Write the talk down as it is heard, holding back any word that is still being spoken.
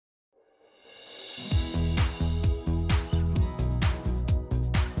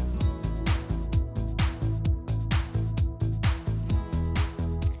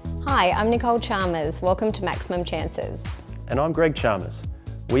Hi, I'm Nicole Chalmers. Welcome to Maximum Chances. And I'm Greg Chalmers.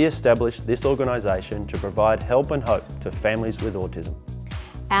 We established this organisation to provide help and hope to families with autism.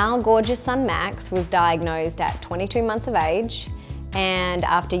 Our gorgeous son Max was diagnosed at 22 months of age, and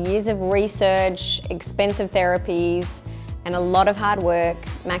after years of research, expensive therapies and a lot of hard work,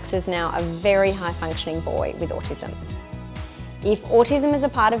 Max is now a very high functioning boy with autism. If autism is a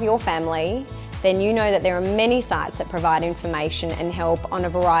part of your family, then you know that there are many sites that provide information and help on a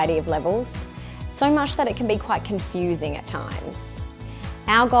variety of levels, so much that it can be quite confusing at times.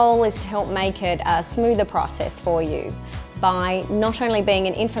 Our goal is to help make it a smoother process for you by not only being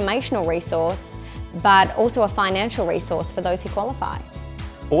an informational resource, but also a financial resource for those who qualify.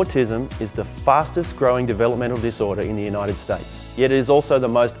 Autism is the fastest growing developmental disorder in the United States, yet it is also the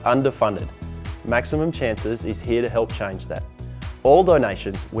most underfunded. Maximum Chances is here to help change that. All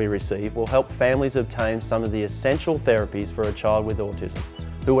donations we receive will help families obtain some of the essential therapies for a child with autism,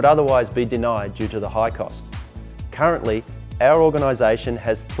 who would otherwise be denied due to the high cost. Currently, our organisation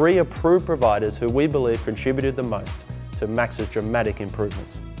has 3 approved providers who we believe contributed the most to Max's dramatic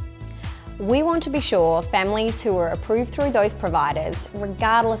improvements. We want to be sure families who are approved through those providers,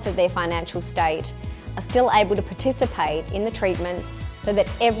 regardless of their financial state, are still able to participate in the treatments so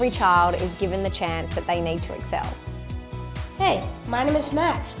that every child is given the chance that they need to excel. Hey, my name is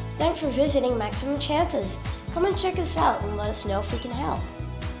Max. Thanks for visiting Maximum Chances. Come and check us out and let us know if we can help.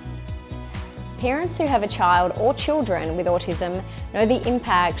 Parents who have a child or children with autism know the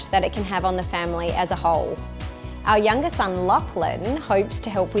impact that it can have on the family as a whole. Our younger son Lachlan hopes to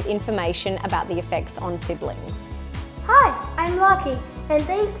help with information about the effects on siblings. Hi, I'm Lockie, and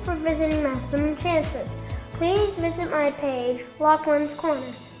thanks for visiting Maximum Chances. Please visit my page, Lachlan's Corner,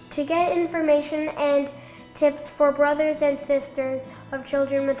 to get information and tips for brothers and sisters of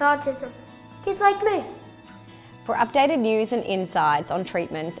children with autism, kids like me. For updated news and insights on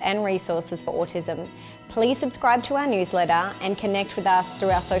treatments and resources for autism, please subscribe to our newsletter and connect with us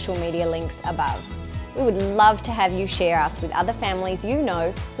through our social media links above. We would love to have you share us with other families you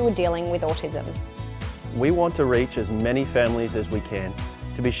know who are dealing with autism. We want to reach as many families as we can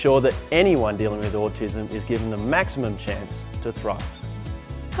to be sure that anyone dealing with autism is given the maximum chance to thrive.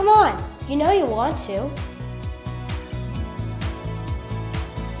 Come on, you know you want to.